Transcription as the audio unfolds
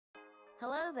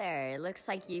Hello there, it looks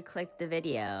like you clicked the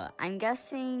video. I'm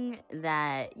guessing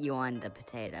that you wanted the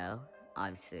potato,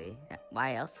 obviously.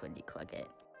 Why else would you click it?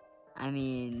 I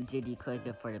mean, did you click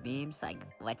it for the memes? Like,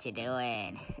 what you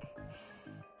doing?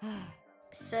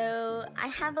 So, I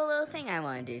have a little thing I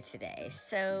want to do today.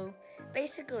 So,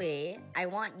 basically, I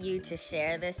want you to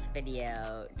share this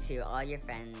video to all your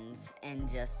friends and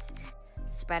just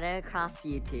spread it across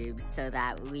YouTube so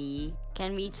that we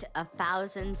can reach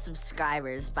 1,000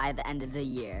 subscribers by the end of the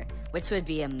year, which would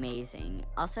be amazing.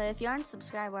 Also, if you aren't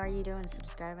subscribed, what are you doing?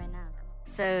 Subscribe right now.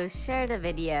 So, share the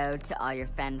video to all your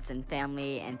friends and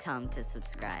family and tell them to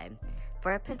subscribe.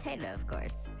 For a potato, of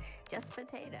course. Just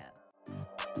potato.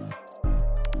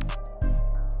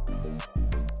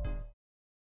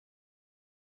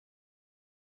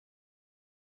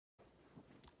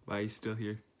 Why are you still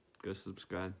here? Go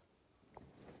subscribe.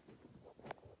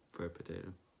 For a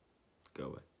potato. Go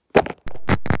away.